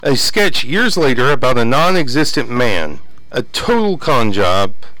A sketch years later about a non-existent man. A total con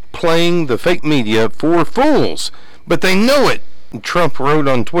job playing the fake media for fools. But they know it. Trump wrote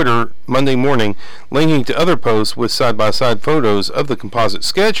on Twitter Monday morning, linking to other posts with side-by-side photos of the composite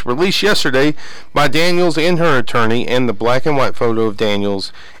sketch released yesterday by Daniels and her attorney, and the black and white photo of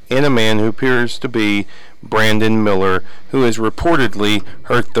Daniels and a man who appears to be Brandon Miller, who is reportedly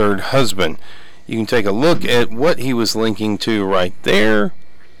her third husband. You can take a look at what he was linking to right there.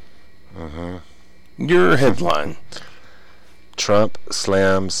 Your headline. Trump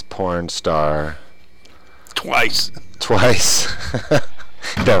slams porn star. Twice.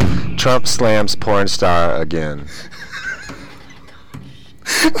 No, Trump slams porn star again.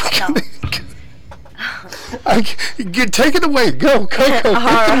 Take it away. Go. Hit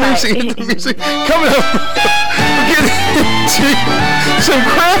the music. Coming up. We're getting into some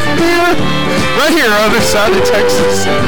craft beer right here on the other side of Texas.